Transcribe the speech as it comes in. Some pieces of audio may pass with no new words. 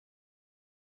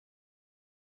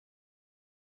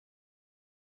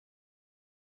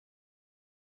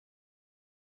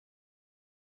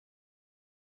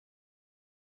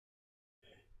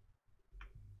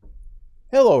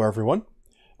Hello, everyone.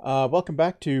 Welcome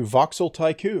back to Voxel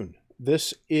Tycoon.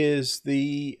 This is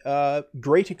the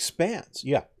Great Expanse.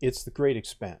 Yeah, it's the Great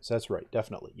Expanse. That's right,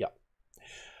 definitely.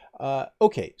 Yeah.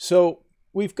 Okay, so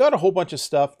we've got a whole bunch of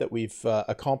stuff that we've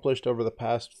accomplished over the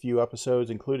past few episodes,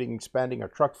 including expanding our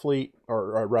truck fleet,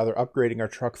 or rather upgrading our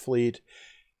truck fleet,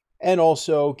 and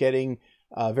also getting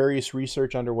various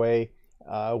research underway.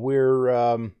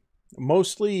 We're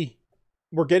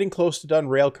getting close to done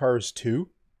Railcars 2.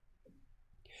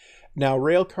 Now,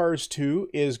 Railcars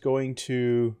 2 is going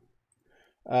to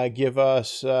give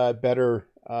us better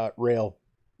rail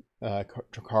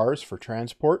cars for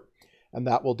transport, and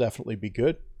that will definitely be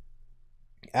good.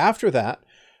 After that,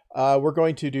 we're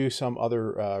going to do some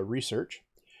other research.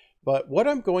 But what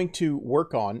I'm going to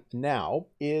work on now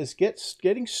is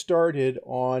getting started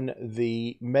on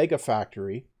the mega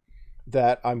factory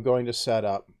that I'm going to set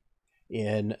up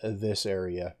in this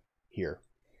area here,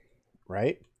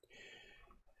 right?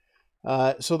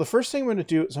 So the first thing I'm going to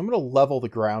do is I'm going to level the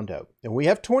ground out. And we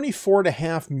have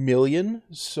 24.5 million,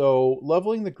 so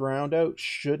leveling the ground out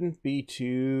shouldn't be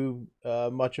too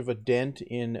much of a dent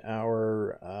in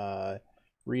our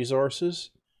resources.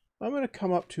 I'm going to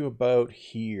come up to about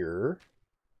here.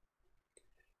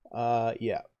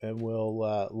 Yeah, and we'll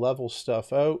level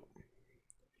stuff out.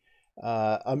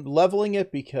 I'm leveling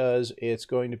it because it's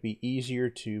going to be easier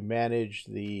to manage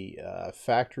the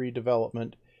factory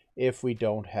development if we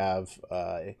don't have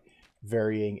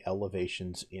varying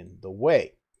elevations in the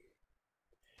way.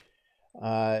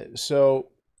 So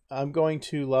I'm going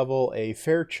to level a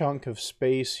fair chunk of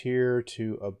space here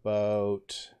to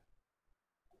about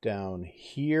down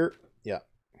here. Yeah.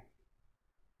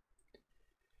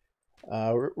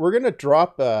 We're going to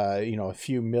drop, a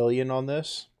few million on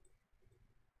this,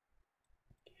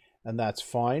 and that's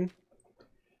fine.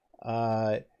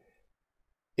 I'm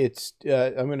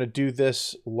going to do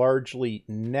this largely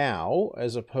now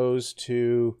as opposed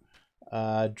to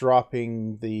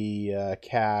dropping the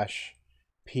cash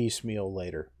piecemeal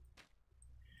later.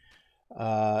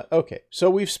 Okay,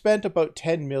 so we've spent about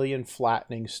 10 million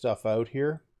flattening stuff out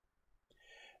here.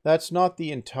 That's not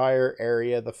the entire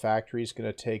area the factory is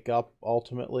going to take up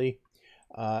ultimately.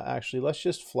 Actually, let's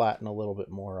just flatten a little bit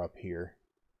more up here.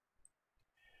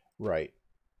 Right.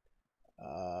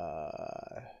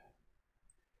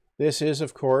 This is,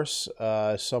 of course,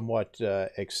 somewhat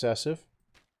excessive,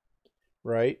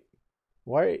 right?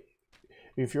 Why?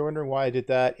 If you're wondering why I did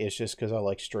that, it's just because I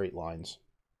like straight lines.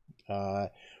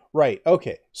 Right,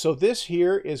 okay. So this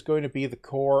here is going to be the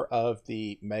core of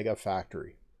the mega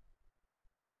factory.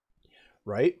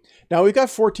 Right? Now, we've got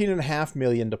 14.5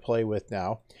 million to play with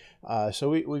now. So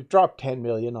we've dropped 10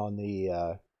 million on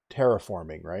the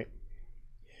terraforming, right?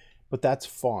 But that's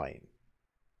fine.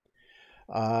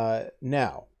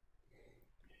 Now,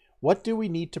 what do we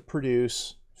need to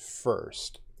produce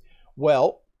first?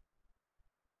 Well,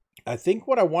 I think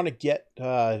what I want to get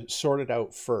sorted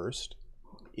out first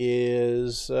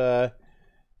is well,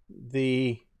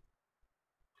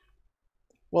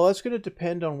 that's going to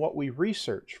depend on what we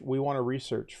research. We want to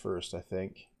research first, I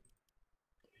think.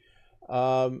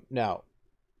 Now,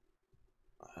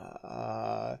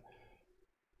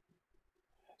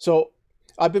 so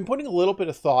I've been putting a little bit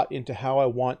of thought into how I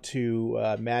want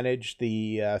to manage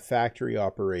the factory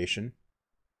operation.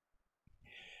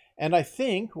 And I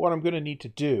think what I'm going to need to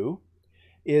do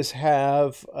is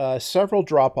have several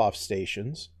drop-off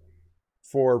stations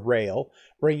for rail,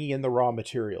 bringing in the raw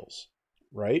materials,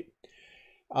 right?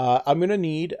 I'm going to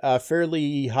need a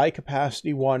fairly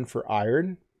high-capacity one for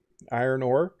iron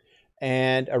ore,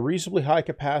 and a reasonably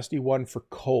high-capacity one for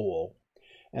coal.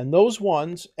 And those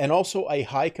ones, and also a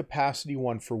high capacity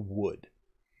one for wood.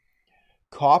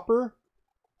 Copper,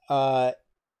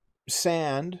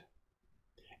 sand,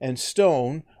 and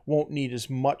stone won't need as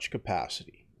much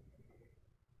capacity.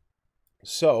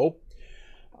 So,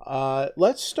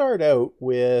 let's start out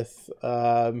with,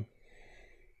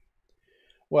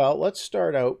 let's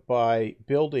start out by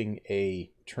building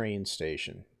a train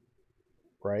station,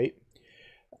 right?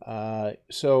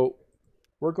 So,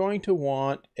 we're going to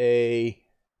want a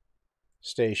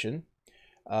station,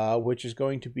 which is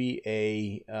going to be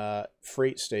a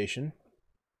freight station.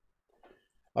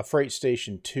 A freight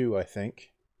station 2, I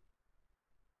think.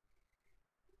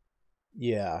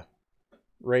 Yeah.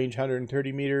 Range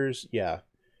 130 meters. Yeah.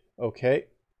 Okay.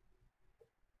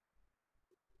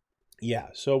 Yeah,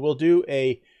 so we'll do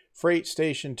a freight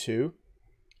station 2.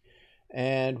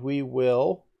 And we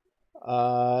will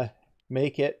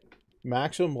make it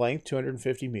maximum length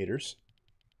 250 meters.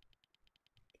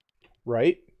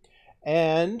 Right?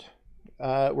 And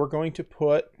we're going to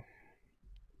put,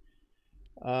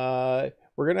 we're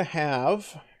going to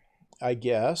have I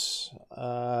guess.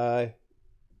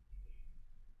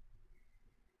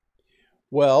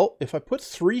 Well, if I put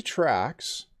 3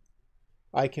 tracks,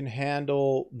 I can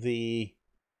handle the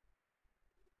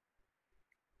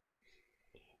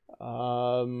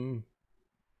well,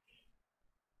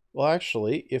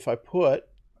 actually, if I put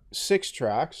 6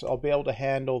 tracks, I'll be able to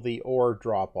handle the ore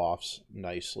drop-offs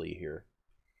nicely here.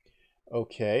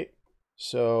 Okay,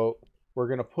 so we're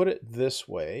going to put it this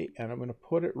way, and I'm going to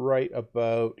put it right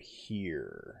about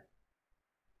here.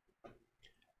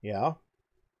 Yeah.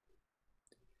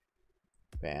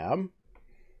 Bam.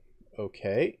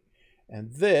 Okay.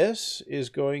 And this is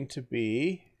going to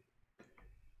be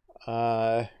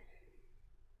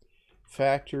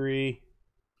factory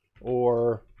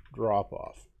ore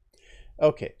drop-off.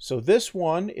 Okay, so this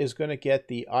one is going to get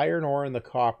the iron ore and the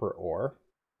copper ore.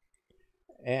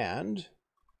 And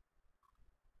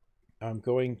I'm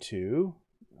going to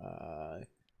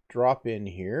drop in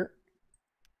here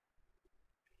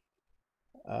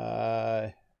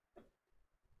a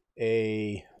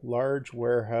large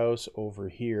warehouse over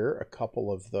here, a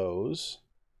couple of those.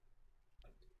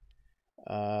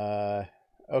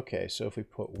 Okay, so if we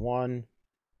put one,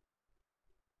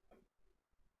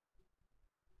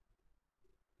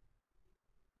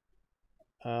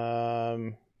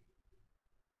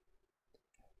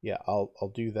 yeah,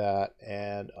 I'll do that,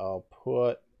 and I'll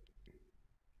put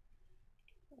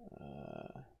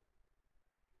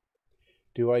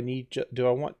do I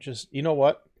want just, you know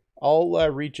what? I'll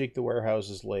rejig the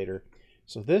warehouses later.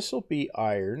 So this will be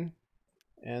iron,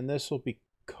 and this will be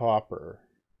copper.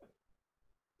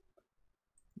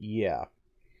 Yeah.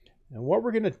 And what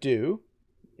we're going to do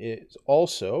is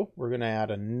also, we're going to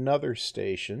add another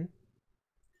station,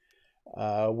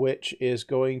 which is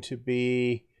going to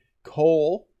be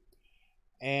coal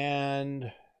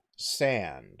and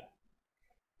sand,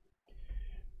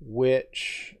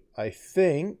 which I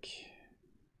think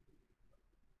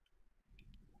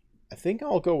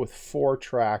I'll go with 4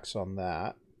 tracks on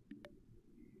that.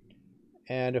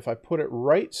 And if I put it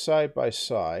right side by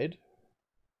side,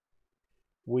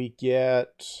 we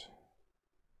get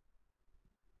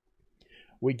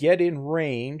in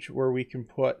range where we can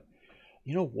put,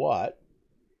 you know what?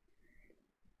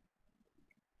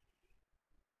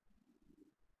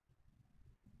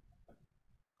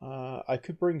 I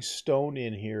could bring stone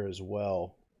in here as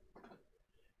well.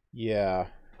 Yeah.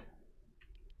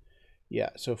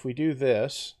 Yeah, so if we do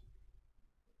this,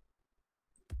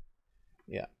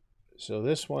 yeah. So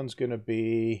this one's going to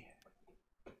be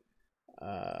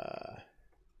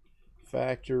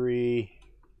factory,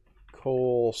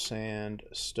 coal, sand,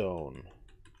 stone.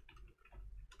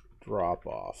 Drop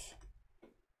off.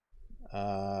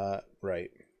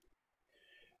 Right.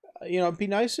 You know, it'd be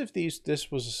nice if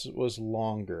this was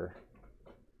longer.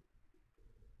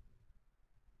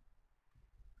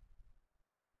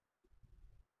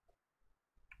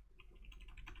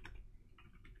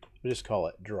 We'll just call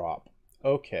it drop.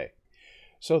 Okay.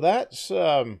 So that's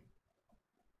and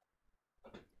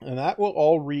that will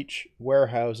all reach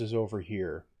warehouses over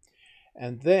here.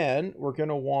 And then we're going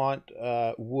to want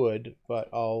wood, but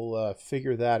I'll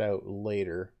figure that out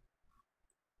later.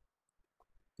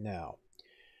 Now,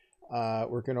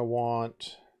 we're going to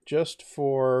want, just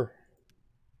for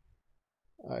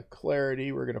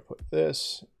clarity, we're going to put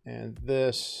this and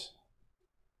this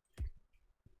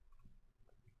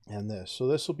and this. So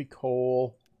this will be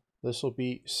coal, this will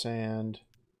be sand,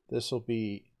 this will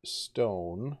be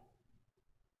stone.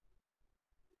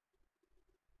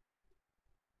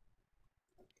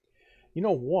 You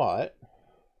know what?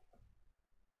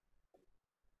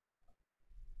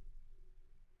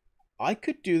 I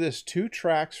could do this 2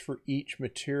 tracks for each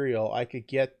material. I could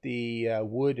get the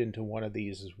wood into one of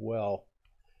these as well.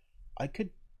 I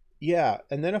could, yeah.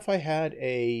 And then if I had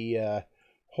a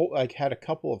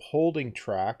couple of holding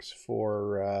tracks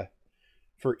for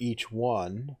each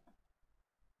one.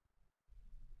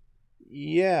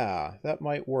 Yeah, that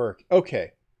might work.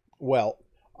 Okay. Well,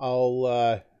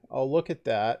 I'll look at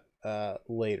that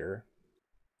later.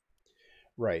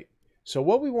 Right. So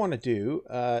what we want to do,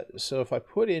 so if I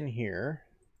put in here,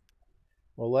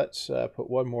 well, let's put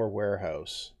one more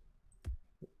warehouse.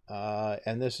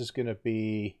 And this is going to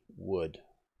be wood.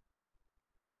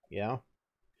 Yeah.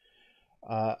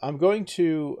 I'm going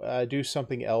to do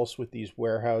something else with these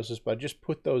warehouses, but just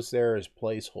put those there as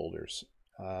placeholders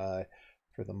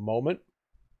for the moment.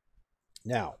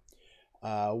 Now,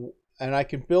 and I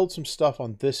can build some stuff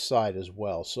on this side as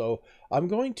well. So I'm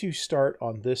going to start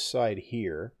on this side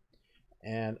here,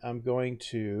 and I'm going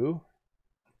to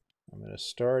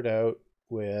start out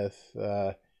with,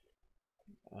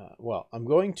 well, I'm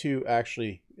going to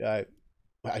actually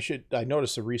I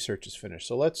noticed the research is finished.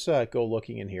 So let's go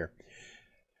looking in here.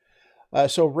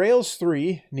 So Rails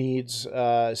 3 needs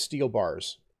steel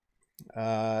bars.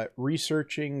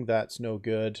 Researching, that's no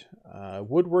good.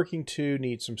 Woodworking 2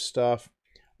 needs some stuff.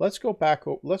 Let's go back.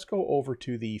 Let's go over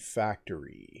to the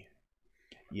factory.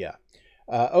 Yeah.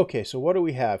 Okay, so what do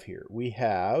we have here? We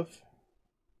have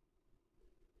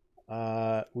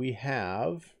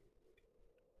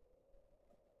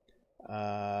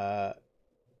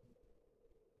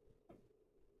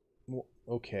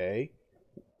okay.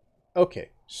 Okay,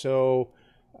 so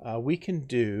we can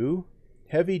do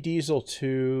heavy diesel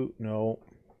 2, no.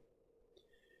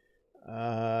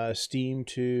 Steam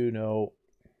 2, no.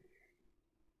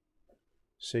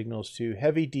 Signals 2,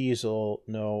 heavy diesel,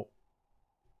 no.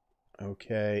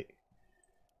 Okay.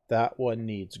 That one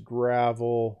needs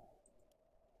gravel.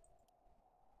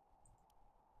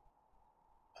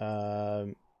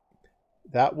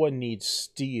 That one needs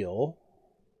steel.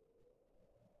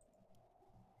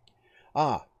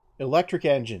 Electric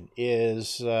engine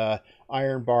is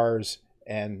iron bars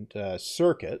and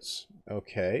circuits.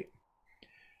 Okay.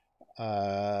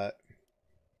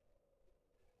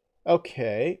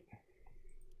 Okay.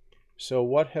 So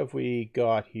what have we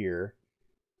got here?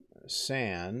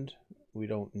 Sand. We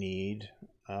don't need.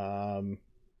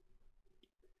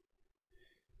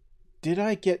 Did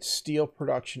I get steel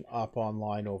production up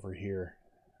online over here?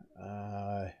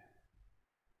 I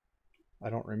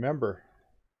don't remember.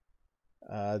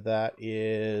 That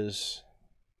is...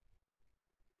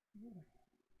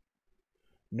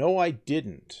 No, I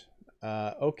didn't.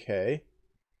 Okay.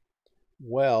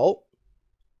 Well,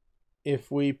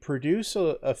 if we produce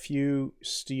a few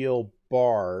steel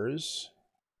bars...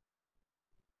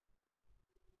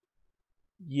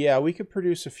 Yeah, we could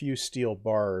produce a few steel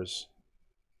bars.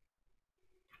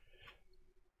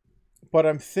 But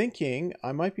I'm thinking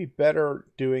I might be better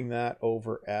doing that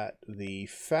over at the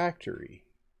factory.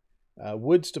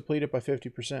 Wood's depleted by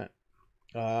 50%.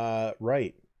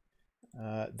 Right.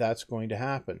 That's going to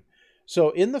happen.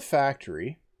 So in the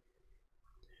factory,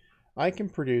 I can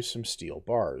produce some steel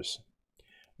bars.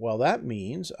 Well, that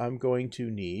means I'm going to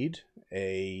need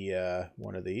a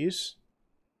one of these,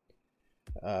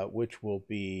 which will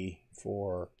be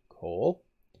for coal.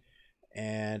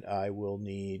 And I will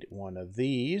need one of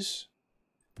these,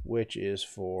 which is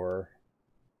for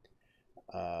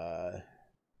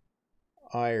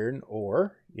iron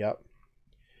ore. Yep.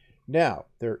 Now,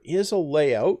 there is a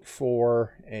layout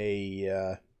for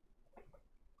a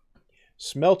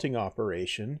smelting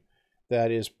operation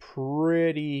that is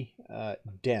pretty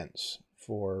dense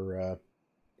for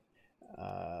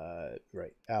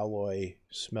right, alloy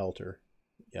smelter.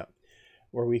 Yep.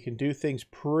 Where we can do things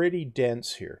pretty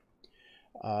dense here.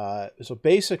 So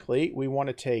basically, we want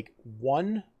to take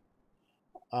one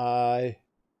iron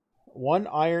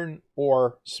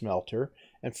ore smelter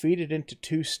and feed it into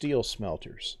 2 steel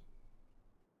smelters.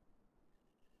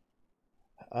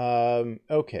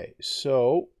 Okay,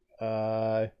 so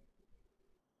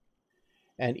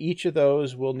and each of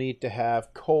those will need to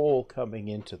have coal coming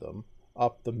into them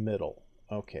up the middle.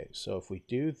 Okay, so if we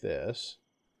do this,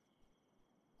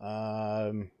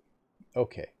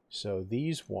 okay, so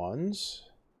these ones.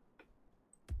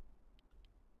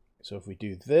 So if we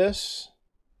do this,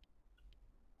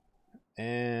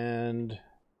 and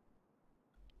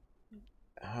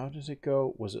how does it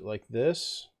go? Was it like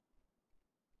this?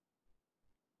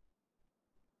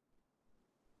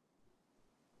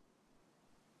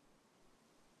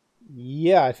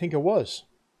 Yeah, I think it was.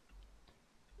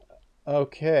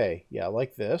 Okay, yeah,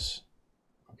 like this.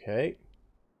 Okay.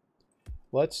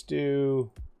 Let's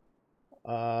do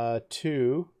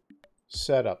 2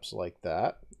 setups like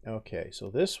that. Okay, so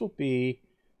this will be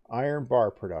iron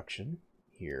bar production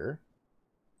here.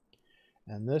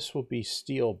 And this will be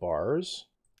steel bars.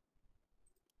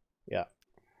 Yeah.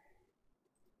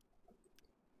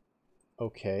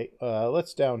 Okay,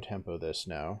 let's down tempo this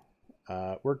now.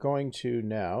 We're going to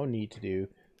now need to do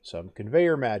some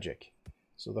conveyor magic.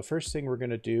 So the first thing we're going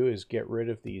to do is get rid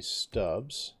of these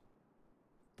stubs.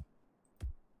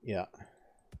 Yeah.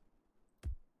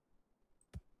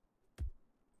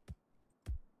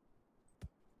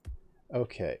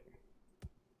 Okay.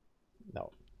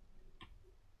 No.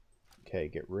 Okay,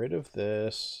 get rid of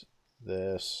this,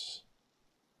 this.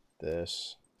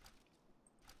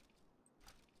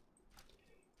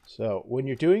 So when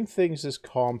you're doing things this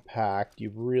compact, you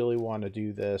really want to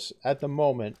do this, at the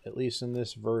moment, at least in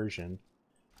this version,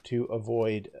 to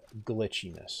avoid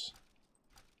glitchiness.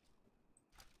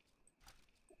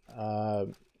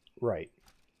 Right.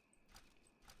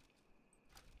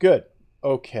 Good.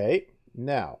 Okay.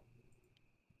 Now,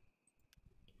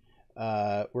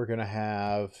 we're going to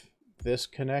have this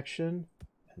connection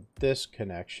and this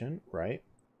connection, right?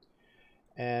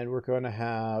 And we're going to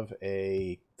have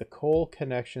the coal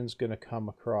connection's going to come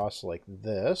across like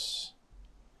this.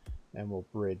 And we'll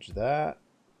bridge that,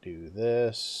 do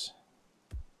this,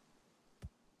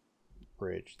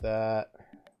 bridge that,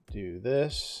 do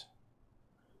this.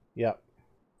 Yep.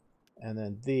 And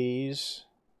then these.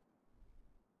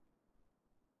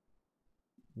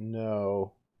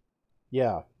 No.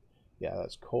 Yeah. Yeah,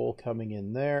 that's coal coming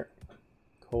in there.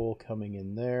 Coal coming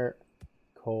in there.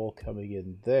 Coal coming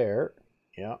in there.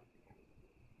 Yeah.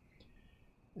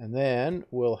 And then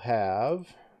we'll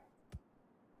have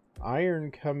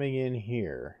iron coming in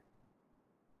here.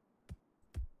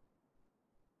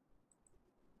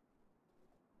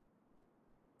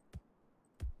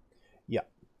 Yeah.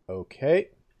 Okay.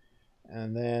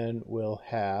 And then we'll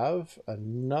have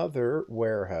another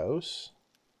warehouse,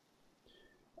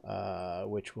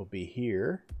 which will be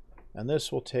here. And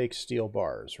this will take steel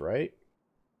bars, right?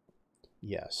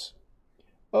 Yes.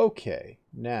 Okay.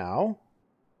 Now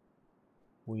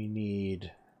we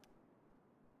need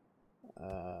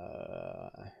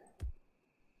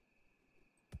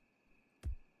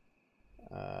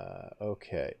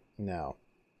okay. Now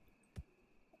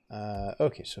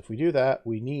okay, so if we do that,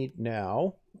 we need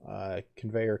now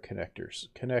conveyor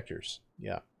connectors.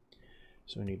 Yeah.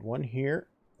 So we need one here,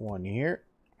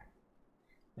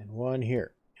 and one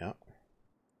here. Yeah.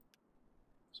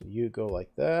 So you go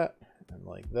like that, and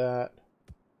like that,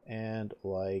 and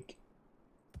like,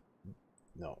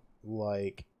 no,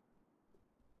 like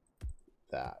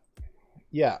that.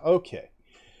 Yeah, okay.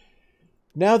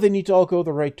 Now they need to all go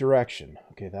the right direction.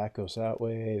 Okay, that goes that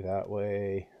way, that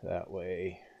way, that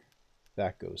way.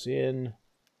 That goes in,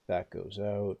 that goes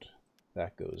out,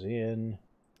 that goes in,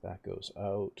 that goes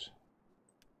out,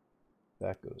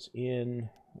 that goes in,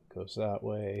 that goes that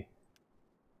way.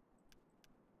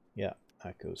 Yeah,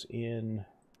 that goes in,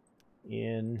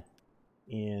 yeah,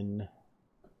 in,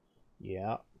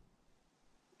 yeah,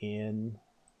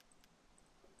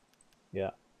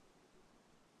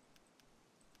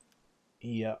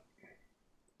 yeah.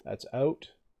 That's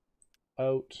out,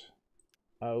 out,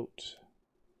 out,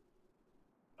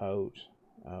 out,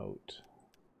 out.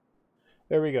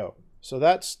 There we go. So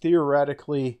that's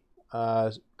theoretically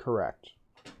correct.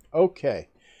 Okay.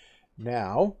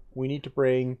 Now we need to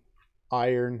bring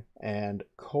iron and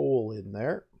coal in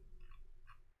there.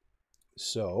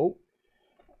 So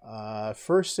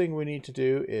first thing we need to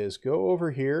do is go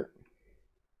over here,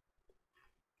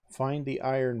 find the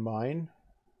iron mine,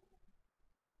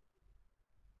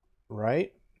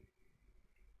 right?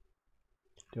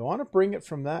 Do I want to bring it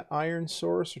from that iron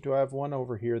source, or do I have one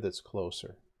over here that's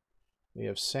closer? We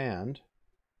have sand,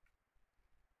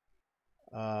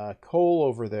 coal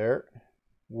over there,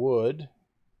 wood,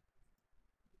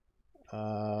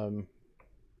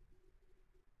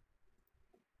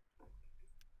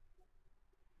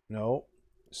 no,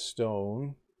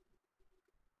 stone.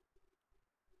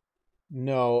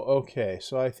 No, okay.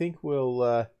 So I think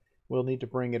we'll need to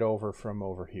bring it over from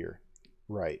over here.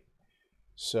 Right.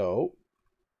 So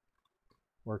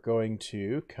we're going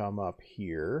to come up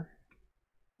here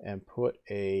and put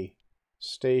a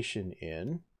station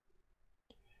in.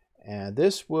 And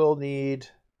this will need,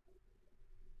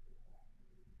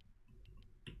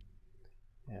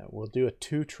 we'll do a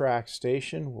 2-track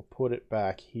station. We'll put it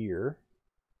back here.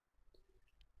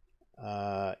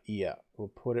 Yeah, we'll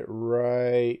put it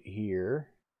right here.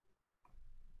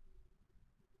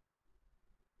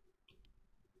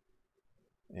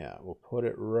 Yeah, we'll put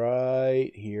it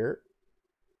right here.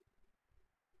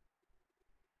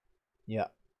 Yeah.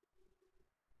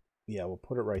 Yeah, we'll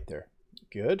put it right there.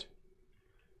 Good.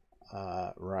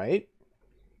 Right.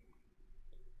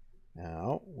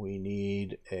 Now we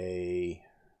need a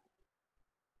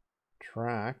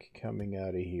track coming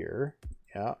out of here.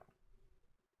 Yeah.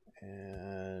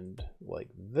 And like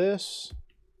this.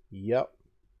 Yep.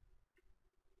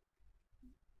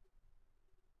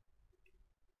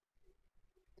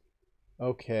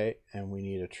 Okay, and we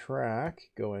need a track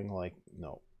going like,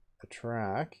 no, a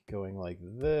track going like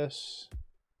this.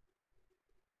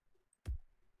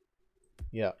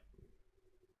 Yep.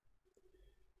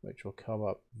 Which will come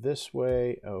up this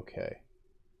way. Okay.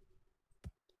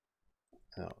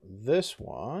 Now this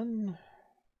one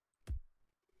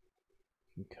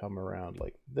can come around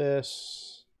like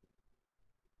this.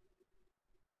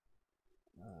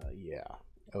 Yeah.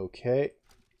 Okay.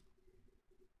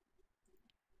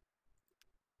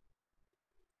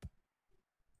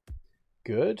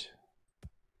 Good.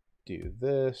 Do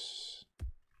this.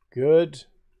 Good.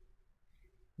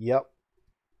 Yep.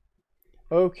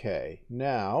 Okay,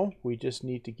 now we just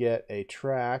need to get a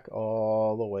track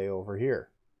all the way over here.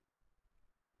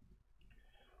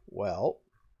 Well,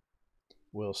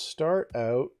 we'll start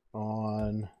out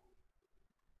on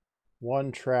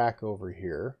one track over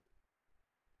here.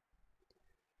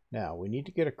 Now we need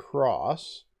to get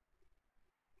across,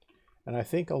 and I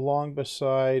think along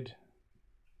beside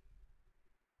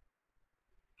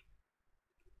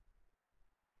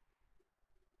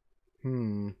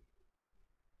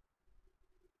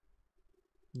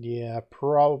yeah,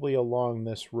 probably along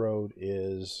this road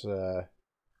is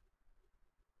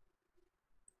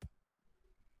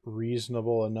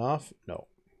reasonable enough. No.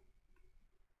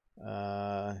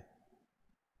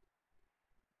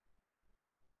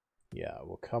 Yeah,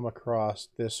 we'll come across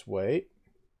this way.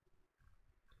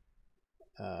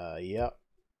 Yep.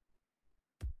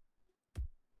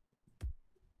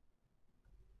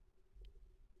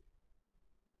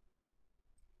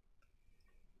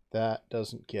 That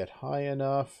doesn't get high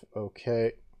enough.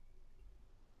 Okay.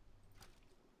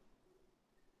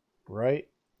 Right.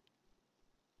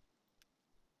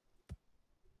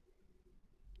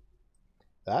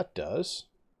 That does.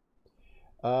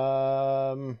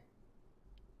 Yeah,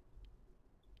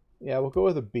 we'll go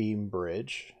with a beam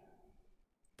bridge.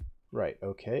 Right,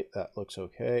 okay. That looks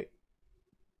okay.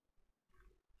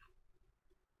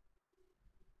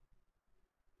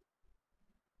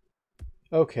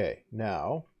 Okay,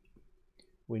 now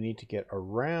we need to get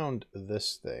around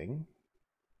this thing.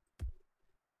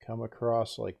 Come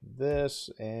across like this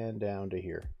and down to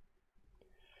here.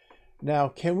 Now,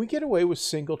 can we get away with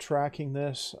single tracking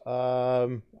this?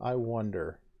 I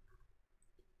wonder.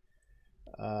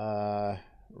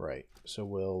 Right, so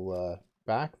we'll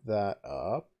back that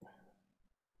up.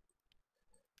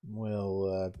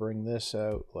 We'll bring this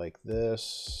out like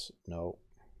this. No.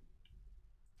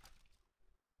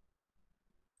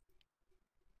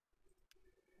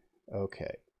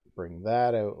 Okay, bring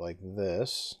that out like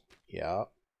this. Yeah.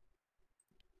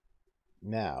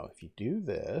 Now, if you do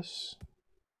this,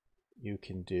 you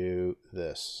can do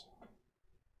this.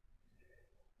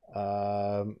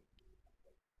 Yeah,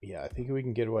 I think we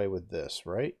can get away with this,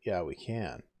 right? Yeah, we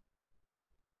can.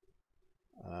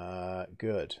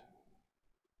 Good.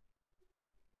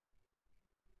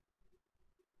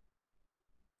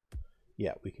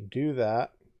 Yeah, we can do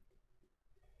that.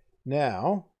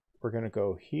 Now, we're going to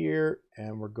go here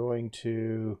and we're going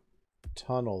to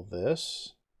tunnel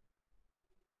this.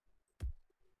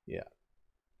 Yeah.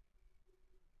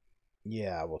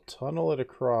 Yeah, we'll tunnel it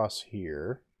across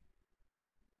here.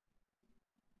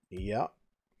 Yeah.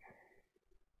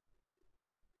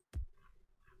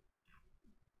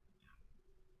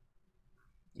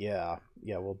 Yeah,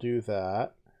 we'll do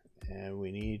that. And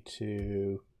we need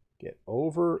to get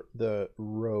over the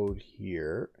road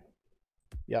here.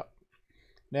 Yep.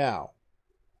 Now,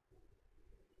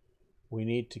 we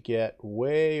need to get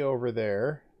way over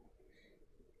there.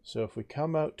 So if we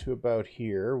come out to about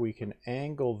here, we can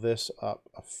angle this up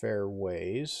a fair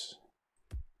ways.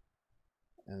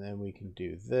 And then we can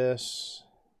do this,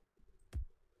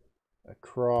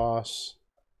 across,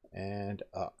 and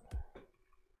up.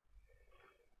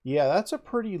 Yeah, that's a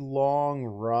pretty long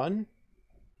run.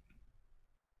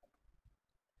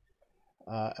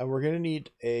 And we're going to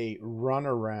need a run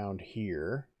around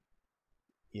here.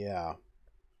 Yeah.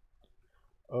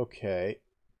 Okay.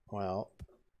 Well,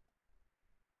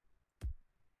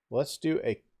 let's do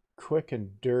a quick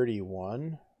and dirty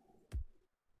one.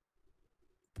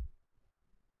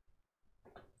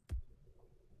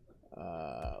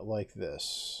 Like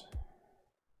this.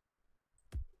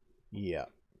 Yeah.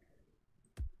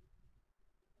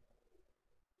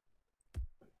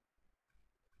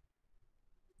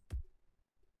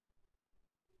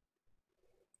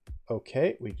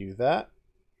 Okay, we do that.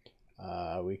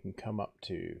 We can come up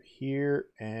to here,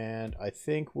 and I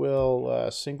think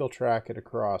we'll single track it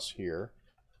across here.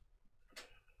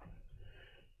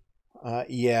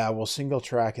 Yeah, we'll single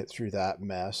track it through that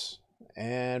mess.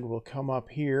 And we'll come up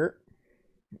here,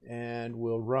 and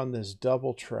we'll run this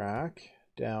double track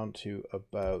down to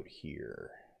about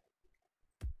here.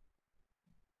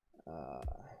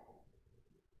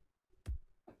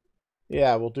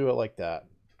 Yeah, we'll do it like that.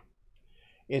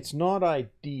 It's not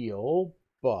ideal,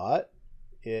 but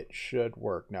it should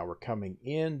work. Now we're coming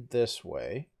in this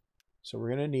way, so we're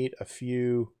going to need a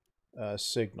few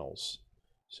signals.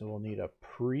 So we'll need a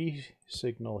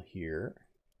pre-signal here,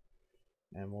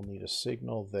 and we'll need a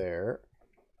signal there.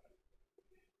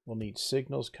 We'll need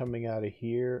signals coming out of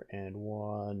here and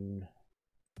one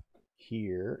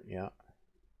here, yeah.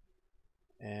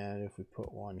 And if we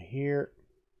put one here,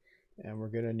 and we're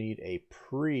going to need a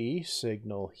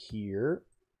pre-signal here.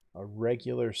 a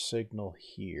regular signal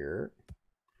here.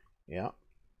 Yeah.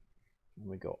 And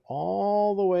we go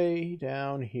all the way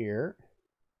down here.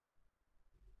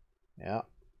 Yeah.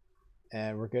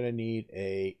 And we're going to need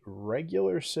a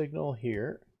regular signal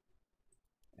here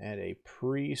and a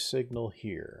pre-signal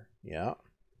here. Yeah.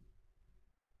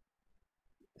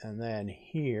 And then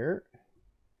here,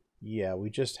 yeah, we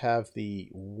just have the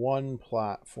one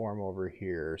platform over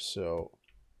here. So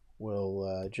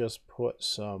we'll just put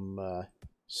some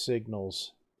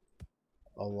signals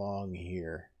along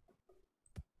here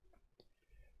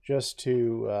just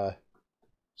to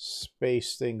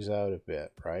space things out a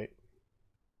bit, right?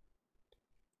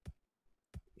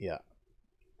 Yeah.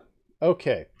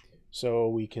 Okay, so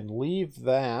we can leave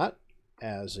that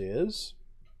as is.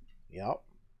 Yep.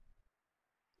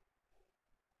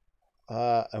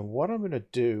 And what I'm going to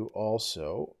do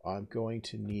also, I'm going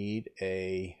to need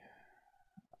a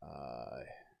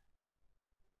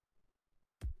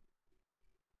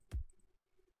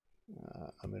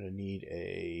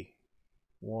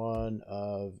one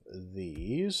of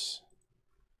these.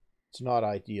 It's not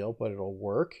ideal, but it'll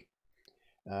work.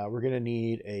 We're going to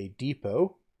need a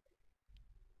depot.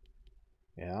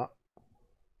 Yeah.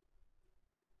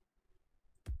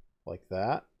 Like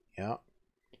that. Yeah.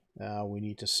 Now we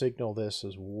need to signal this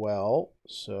as well.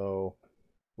 So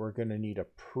we're going to need a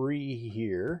pre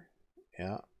here.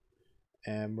 Yeah.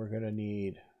 And we're going to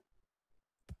need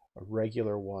a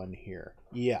regular one here.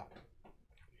 Yeah.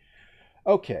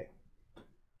 Okay.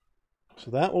 So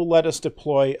that will let us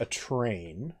deploy a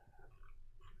train.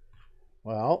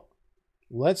 Well,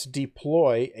 let's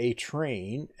deploy a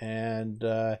train and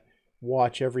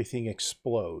watch everything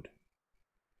explode.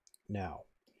 Now,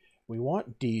 we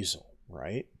want diesel,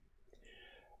 right?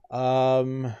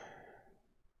 Now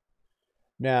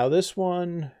this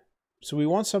one, so we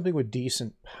want something with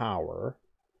decent power.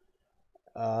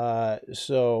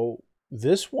 So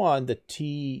this one, the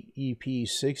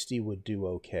TEP60 would do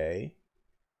okay.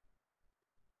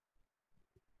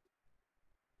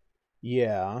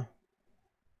 Yeah.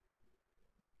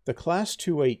 The Class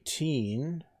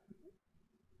 218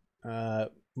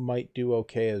 might do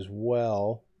okay as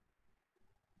well.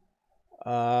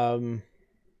 I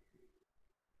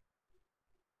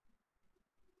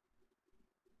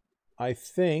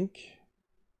think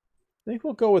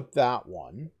we'll go with that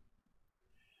one.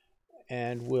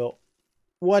 And we'll...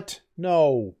 What?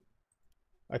 No.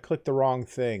 I clicked the wrong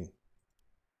thing.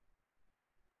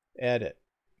 Edit.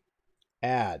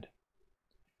 Add.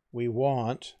 We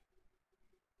want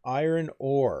iron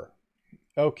ore.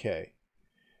 Okay.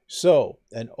 So,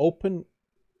 an open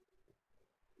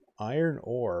iron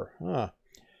ore. Huh.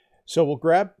 So we'll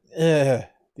grab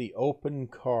the open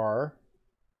car.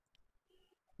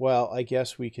 Well, I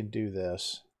guess we can do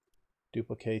this.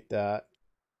 Duplicate that.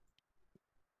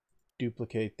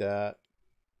 Duplicate that.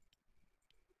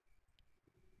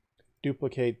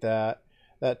 Duplicate that.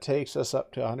 That takes us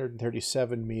up to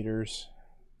 137 meters.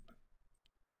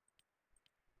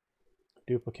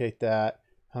 Duplicate that.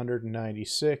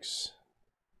 196.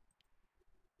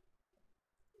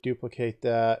 Duplicate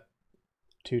that.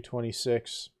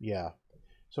 226. Yeah.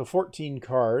 So 14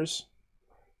 cars.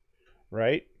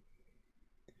 Right?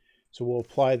 So we'll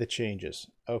apply the changes.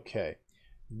 Okay.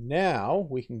 Now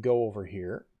we can go over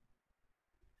here.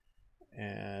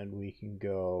 And we can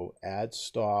go add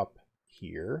stop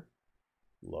here.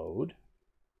 Load.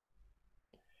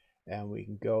 And we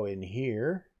can go in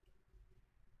here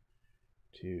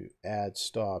to add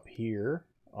stop here.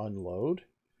 Unload.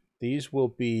 These will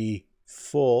be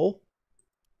full.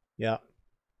 Yeah.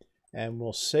 And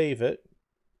we'll save it.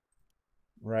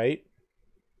 Right?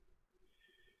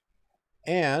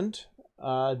 And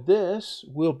this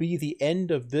will be the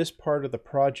end of this part of the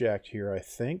project here, I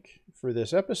think, for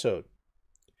this episode.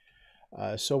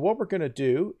 So what we're going to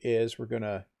do is we're going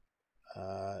to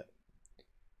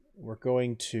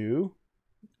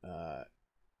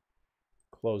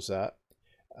close that.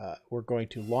 We're going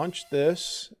to launch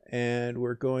this, and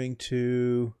we're going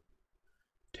to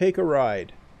take a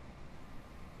ride.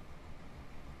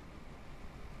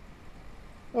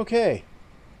 Okay.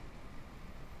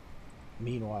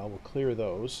 Meanwhile, we'll clear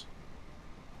those.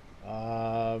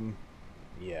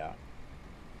 Yeah.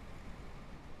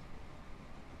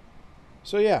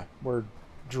 So yeah, we're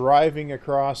driving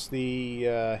across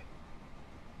the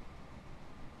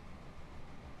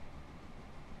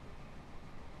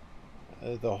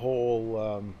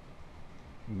whole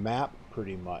map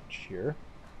pretty much here.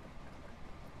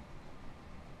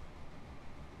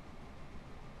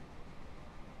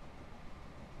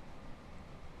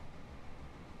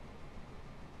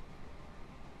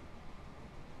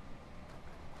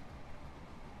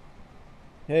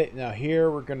 Okay, now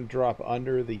here we're going to drop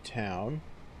under the town.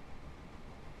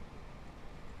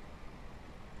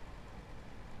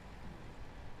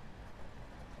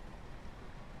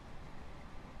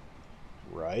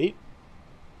 Right.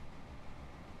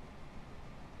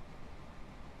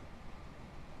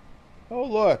 Oh,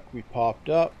 look, we popped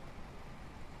up.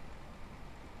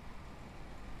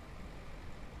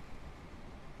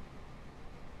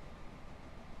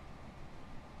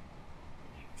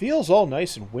 Feels all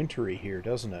nice and wintry here,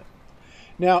 doesn't it?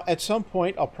 Now, at some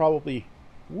point, I'll probably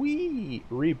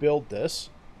rebuild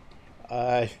this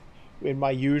uh, in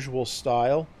my usual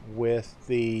style with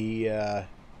the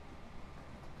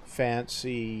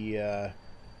fancy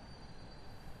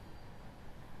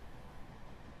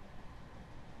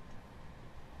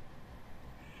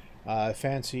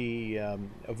fancy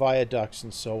viaducts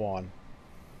and so on.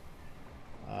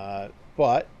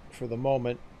 But for the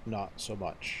moment, not so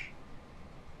much.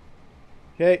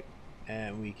 Okay,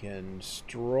 and we can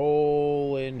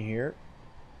stroll in here,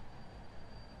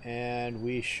 and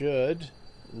we should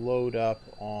load up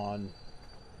on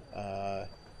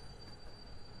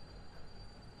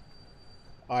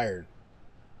iron.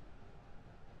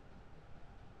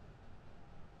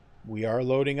 We are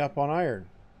loading up on iron.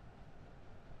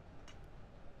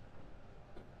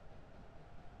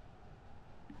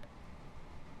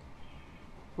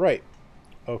 Right.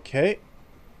 Okay.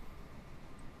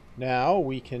 Now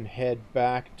we can head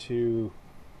back to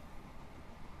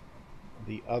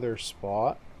the other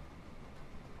spot.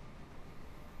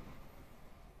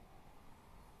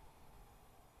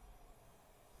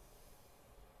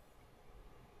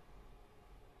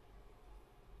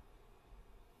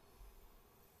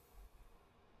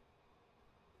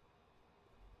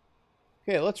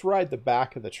 Okay, let's ride the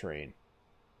back of the train.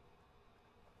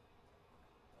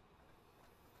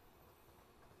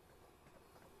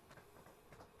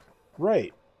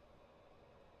 Right.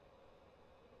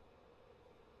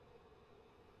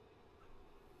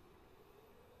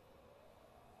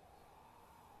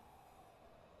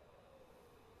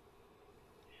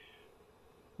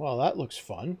 Well, that looks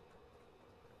fun.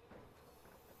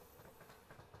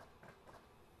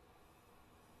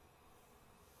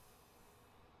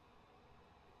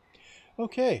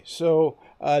 Okay, so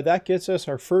that gets us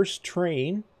our first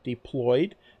train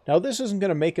deployed. Now, this isn't going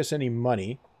to make us any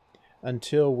money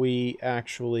until we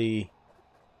actually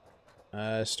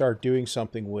start doing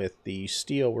something with the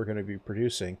steel we're going to be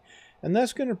producing. And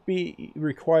that's going to be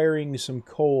requiring some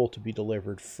coal to be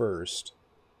delivered first,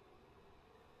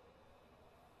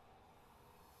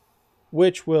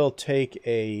 which will take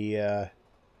a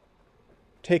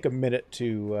minute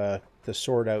to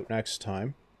sort out next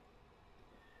time.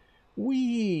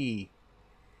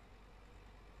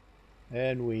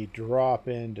 And we drop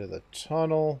into the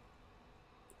tunnel.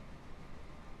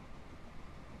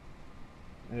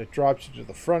 And it drops you to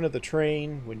the front of the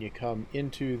train when you come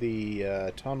into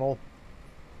the tunnel.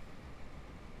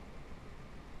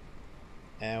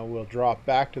 And we'll drop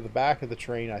back to the back of the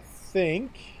train, I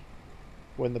think,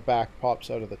 when the back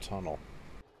pops out of the tunnel.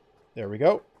 There we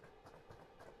go.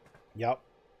 Yep.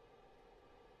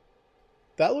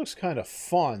 That looks kind of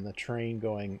fun, the train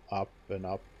going up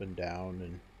and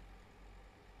down.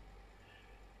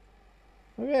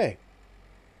 Okay.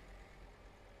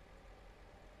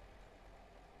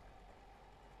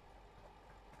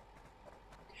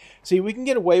 See, we can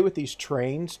get away with these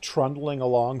trains trundling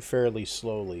along fairly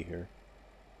slowly here.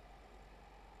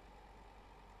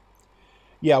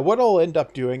 Yeah, what I'll end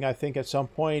up doing, I think, at some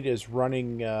point is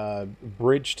running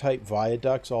bridge-type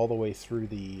viaducts all the way through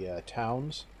the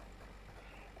towns.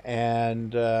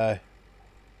 And,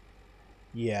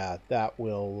 yeah, that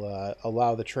will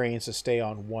allow the trains to stay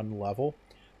on one level.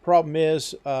 Problem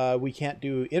is, we can't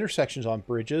do intersections on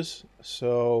bridges,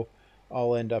 so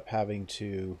I'll end up having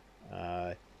to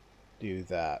do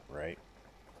that, right?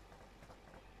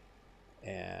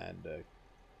 And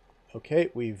okay,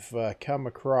 we've come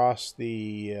across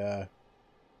the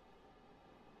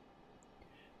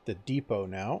depot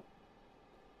now,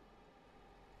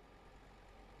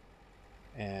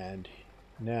 and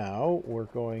now we're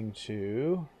going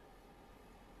to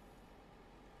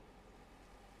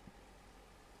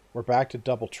we're back to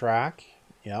double track.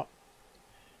 Yep.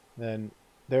 Then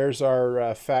there's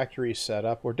our factory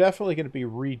setup. We're definitely going to be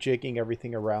rejigging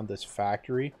everything around this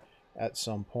factory at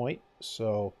some point.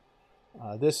 So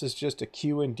this is just a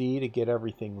Q&D to get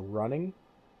everything running.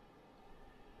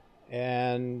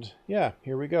 And yeah,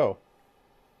 here we go.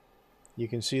 You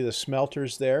can see the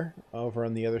smelters there over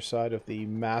on the other side of the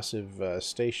massive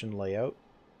station layout.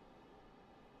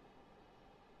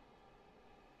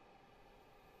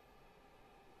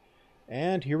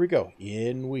 And here we go.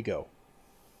 In we go.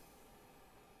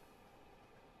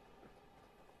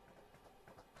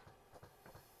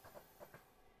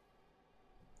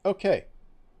 Okay,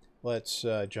 let's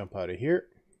jump out of here.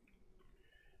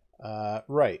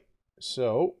 Right,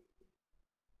 so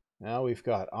now we've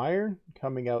got iron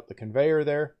coming out the conveyor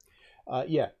there.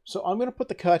 Yeah, so I'm going to put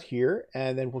the cut here,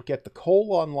 and then we'll get the coal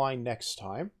online next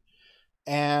time.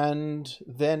 And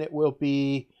then it will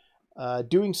be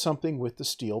doing something with the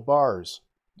steel bars.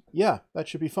 Yeah, that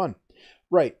should be fun.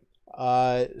 Right,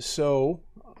 so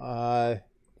I'm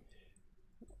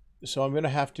going to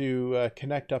have to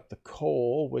connect up the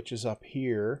coal, which is up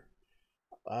here.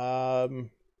 I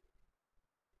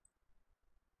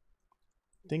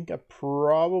think I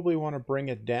probably want to bring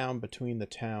it down between the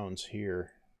towns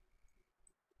here.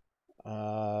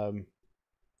 Or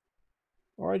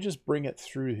I just bring it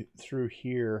through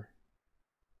here.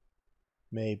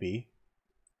 Maybe.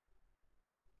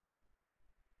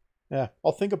 Yeah,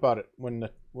 I'll think about it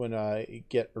when I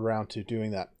get around to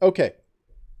doing that. Okay,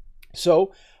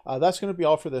 so that's going to be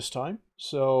all for this time.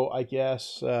 So I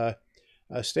guess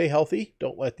stay healthy.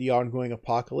 Don't let the ongoing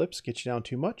apocalypse get you down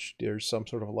too much. There's some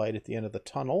sort of light at the end of the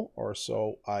tunnel, or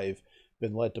so I've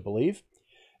been led to believe.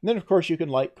 And then, of course, you can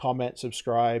like, comment,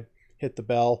 subscribe, hit the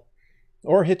bell,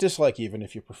 or hit dislike even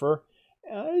if you prefer.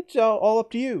 It's all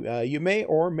up to you. You may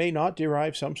or may not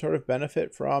derive some sort of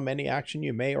benefit from any action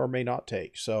you may or may not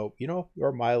take. So,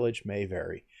 your mileage may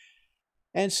vary.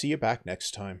 And see you back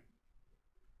next time.